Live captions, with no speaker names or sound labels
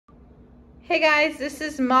Hey guys, this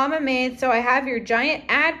is Mama Made. So I have your giant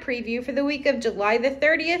ad preview for the week of July the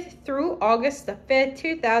 30th through August the 5th,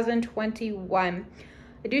 2021.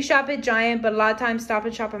 I do shop at Giant, but a lot of times Stop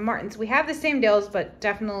and Shop at Martin's. We have the same deals, but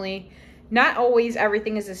definitely not always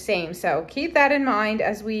everything is the same. So keep that in mind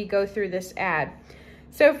as we go through this ad.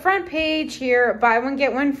 So front page here, buy one,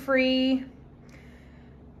 get one free.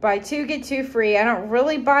 Buy two, get two free. I don't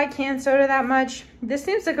really buy canned soda that much. This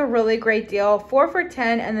seems like a really great deal. 4 for $10,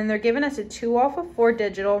 and then they're giving us a 2 off of 4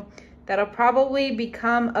 digital. That'll probably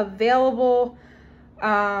become available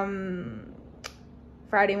Friday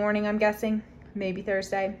morning, I'm guessing. Maybe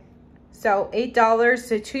Thursday. So $8,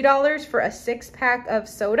 so $2 for a 6-pack of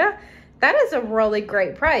soda. That is a really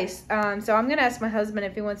great price. So I'm gonna ask my husband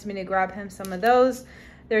if he wants me to grab him some of those.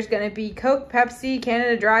 There's gonna be Coke, Pepsi,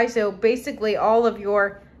 Canada Dry. So basically all of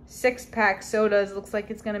your 6-pack sodas looks like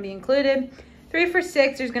it's going to be included. 3 for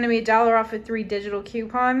 $6. There's going to be $1 off a 3 digital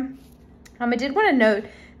coupon. I did want to note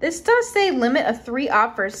this does say limit of 3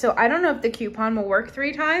 offers, so I don't know if the coupon will work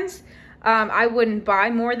 3 times. I wouldn't buy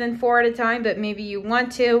more than 4 at a time, but maybe you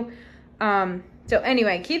want to. So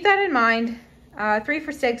anyway, keep that in mind. 3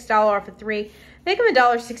 for $6, $1 off of 3. Make them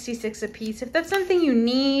 $1.66 a piece. If that's something you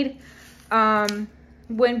need,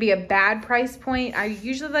 wouldn't be a bad price point. I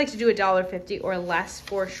usually like to do $1.50 or less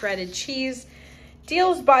for shredded cheese.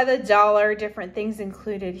 Deals by the dollar, different things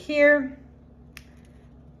included here.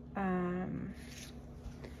 And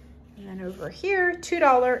then over here,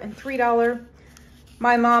 $2 and $3.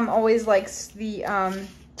 My mom always likes the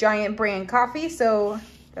Giant brand coffee, so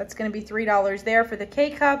that's going to be $3 there for the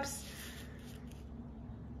K-Cups.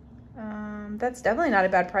 That's definitely not a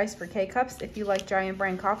bad price for K-Cups if you like Giant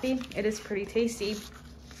brand coffee. It is pretty tasty.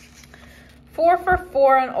 4 for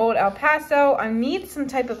 $4 on Old El Paso. I need some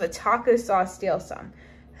type of a taco sauce deal, so I'm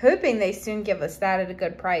hoping they soon give us that at a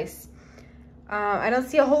good price. I don't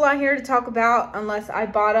see a whole lot here to talk about unless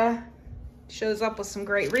Ibotta shows up with some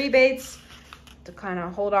great rebates to kind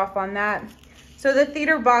of hold off on that. So the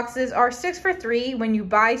theater boxes are 6 for $3 when you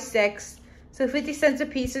buy 6. So 50 cents a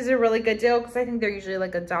piece is a really good deal because I think they're usually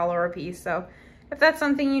like $1 a piece. So if that's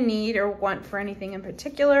something you need or want for anything in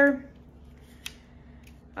particular.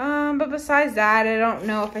 But besides that, I don't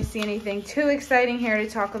know if I see anything too exciting here to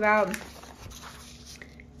talk about.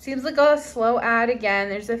 Seems like a slow ad again.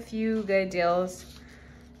 There's a few good deals.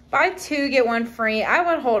 Buy 2, get 1 free. I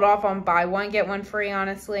would hold off on buy 1, get 1 free,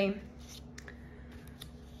 honestly.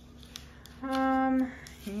 Yeah,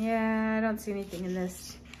 I don't see anything in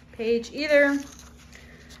this page either.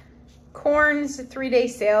 Corn's a 3-day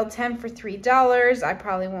sale, 10 for $3. I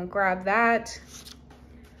probably won't grab that.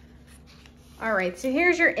 All right, so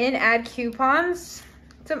here's your in-ad coupons.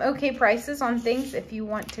 Some okay prices on things if you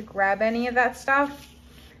want to grab any of that stuff.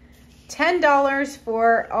 $10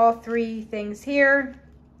 for all 3 things here.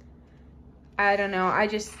 I don't know, I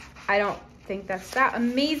don't think that's that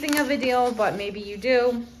amazing of a deal, but maybe you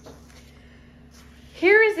do.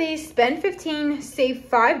 Here is a spend $15, save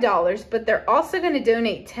 $5, but they're also going to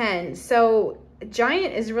donate $10. So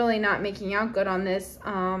Giant is really not making out good on this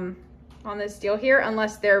deal here,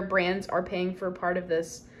 unless their brands are paying for part of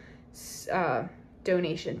this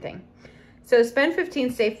donation thing. So spend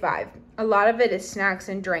 $15, save $5. A lot of it is snacks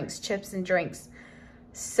and drinks, chips and drinks.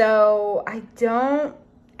 So I don't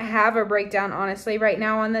have a breakdown, honestly, right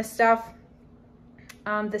now on this stuff.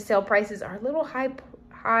 The sale prices are a little high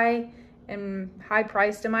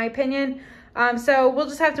priced in my opinion. So we'll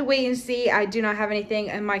just have to wait and see. I do not have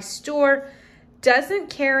anything, and my store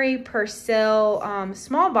doesn't carry Persil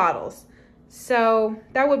small bottles. So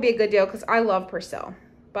that would be a good deal because I love Persil.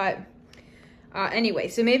 But anyway,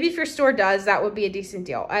 so maybe if your store does, that would be a decent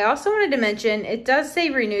deal. I also wanted to mention, it does say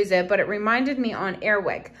renews it, but it reminded me on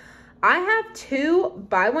Airwick. I have 2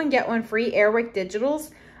 buy 1, get 1 free Airwick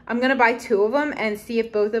digitals. I'm going to buy 2 of them and see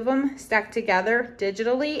if both of them stack together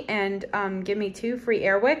digitally and give me 2 free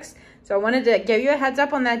Airwicks. So I wanted to give you a heads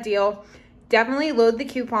up on that deal. Definitely load the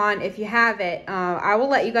coupon if you have it. I will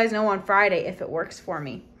let you guys know on Friday if it works for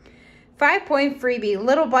me. 5-point freebie,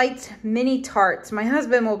 Little Bites mini tarts. My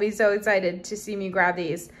husband will be so excited to see me grab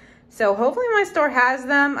these. So hopefully my store has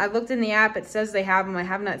them. I looked in the app, it says they have them. I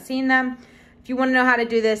have not seen them. If you want to know how to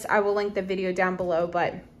do this, I will link the video down below,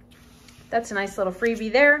 but that's a nice little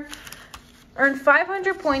freebie there. Earn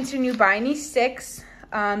 500 points when you buy any 6.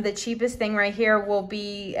 The cheapest thing right here will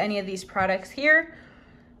be any of these products here.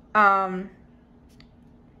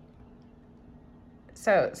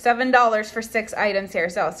 So $7 for 6 items here.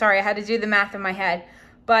 So sorry, I had to do the math in my head,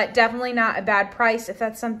 but definitely not a bad price if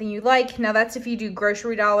that's something you like. Now that's if you do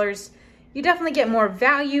grocery dollars. You definitely get more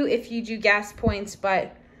value if you do gas points,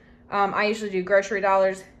 but I usually do grocery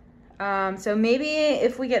dollars. So maybe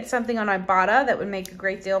if we get something on Ibotta, that would make a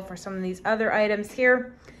great deal for some of these other items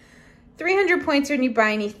here. 300 points when you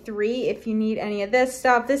buy any 3 if you need any of this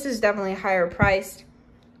stuff. This is definitely higher priced.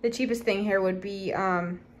 The cheapest thing here would be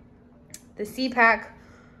the C-Pack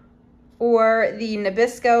or the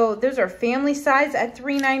Nabisco. Those are family size at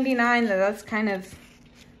 $3.99. That's kind of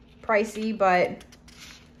pricey, but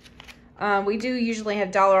we do usually have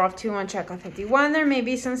 $1 off 2 on checkout 51. There may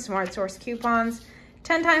be some Smart Source coupons.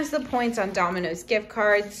 10 times the points on Domino's gift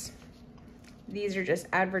cards. These are just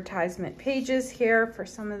advertisement pages here for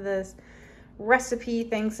some of the recipe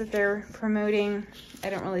things that they're promoting. I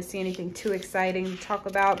don't really see anything too exciting to talk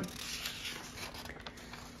about.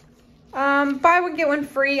 Buy one, get one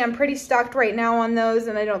free. I'm pretty stocked right now on those,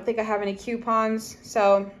 and I don't think I have any coupons,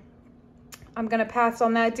 so I'm gonna pass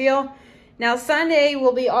on that deal. Now Sunday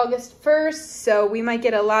will be August 1st, so we might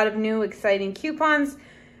get a lot of new exciting coupons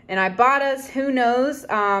and Ibottas, who knows.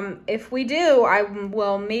 If we do, I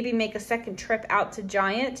will maybe make a second trip out to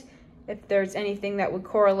Giant if there's anything that would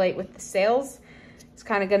correlate with the sales. It's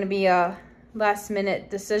kind of going to be a last minute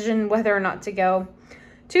decision whether or not to go.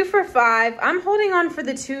 2 for $5. I'm holding on for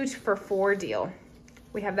the 2 for $4 deal.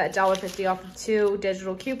 We have that $1.50 off of 2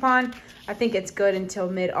 digital coupon. I think it's good until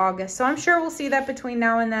mid-August, so I'm sure we'll see that between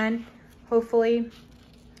now and then, hopefully.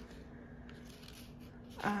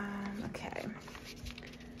 Okay.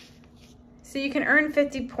 So you can earn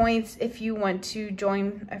 50 points if you want to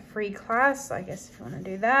join a free class, I guess, if you want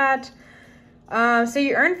to do that. So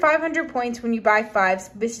you earn 500 points when you buy 5.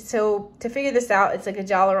 So to figure this out, it's like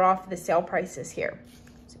 $1 off the sale prices here.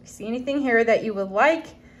 So if you see anything here that you would like,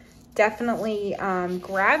 definitely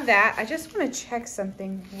grab that. I just want to check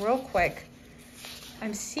something real quick.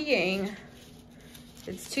 I'm seeing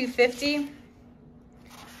it's $2.50.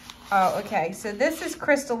 Oh, okay. So this is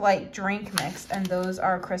Crystal Light drink mix, and those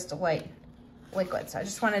are Crystal Light liquids. So I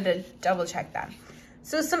just wanted to double check that.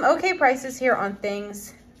 So some okay prices here on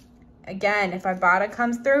things. Again, if Ibotta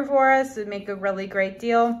comes through for us, it'd make a really great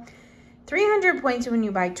deal. 300 points when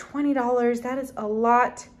you buy $20. That is a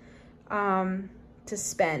lot to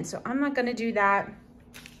spend. So I'm not going to do that.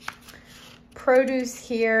 Produce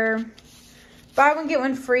here. Buy one, get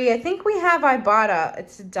one free. I think we have Ibotta.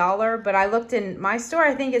 It's $1, but I looked in my store.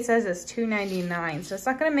 I think it says it's $2.99. So it's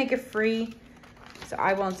not going to make it free. So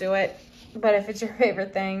I won't do it. But if it's your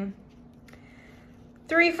favorite thing.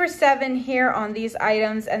 3 for $7 here on these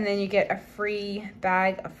items, and then you get a free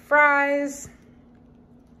bag of fries.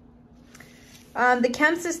 The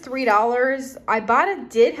Kemp's is $3. Ibotta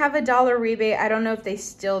did have a $1 rebate. I don't know if they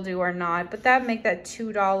still do or not, but that'd make that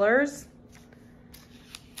 $2.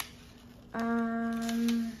 I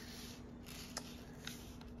don't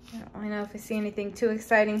really know if I see anything too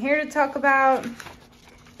exciting here to talk about.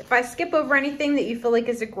 If I skip over anything that you feel like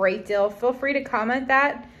is a great deal, feel free to comment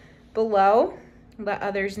that below. Let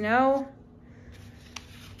others know.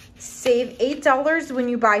 Save $8 when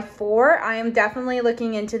you buy 4. I am definitely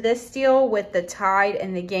looking into this deal with the Tide,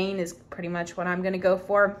 and the Gain is pretty much what I'm going to go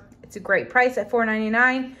for. It's a great price at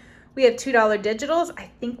 $4.99. We have $2 digitals.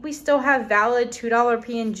 I think we still have valid $2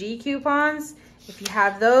 P&G coupons if you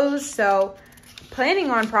have those. So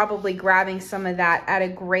planning on probably grabbing some of that at a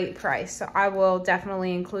great price. So I will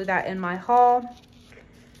definitely include that in my haul.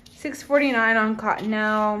 $6.49 on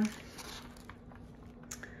Cottonelle.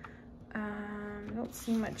 Don't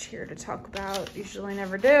see much here to talk about. Usually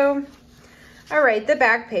never do. All right, the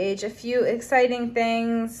back page. A few exciting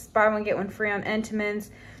things. Buy one, get one free on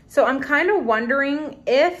Entenmann's. So I'm kind of wondering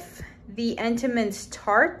if the Entenmann's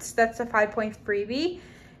tarts, that's a 5-point freebie,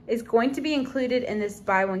 is going to be included in this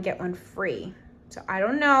buy one, get one free. So I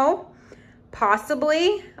don't know.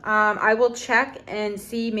 Possibly. I will check and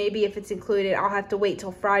see maybe if it's included. I'll have to wait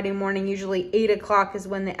till Friday morning. Usually 8 o'clock is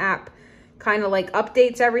when the app kind of like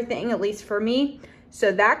updates everything, at least for me.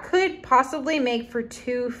 So that could possibly make for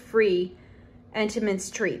 2 free Entenmann's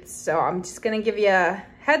treats. So I'm just going to give you a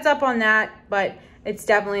heads up on that, but it's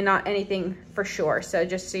definitely not anything for sure. So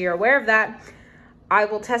just so you're aware of that, I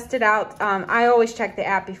will test it out. I always check the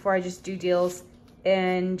app before I just do deals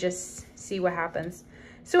and just see what happens.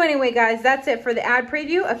 So anyway, guys, that's it for the ad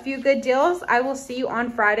preview. A few good deals. I will see you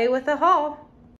on Friday with a haul.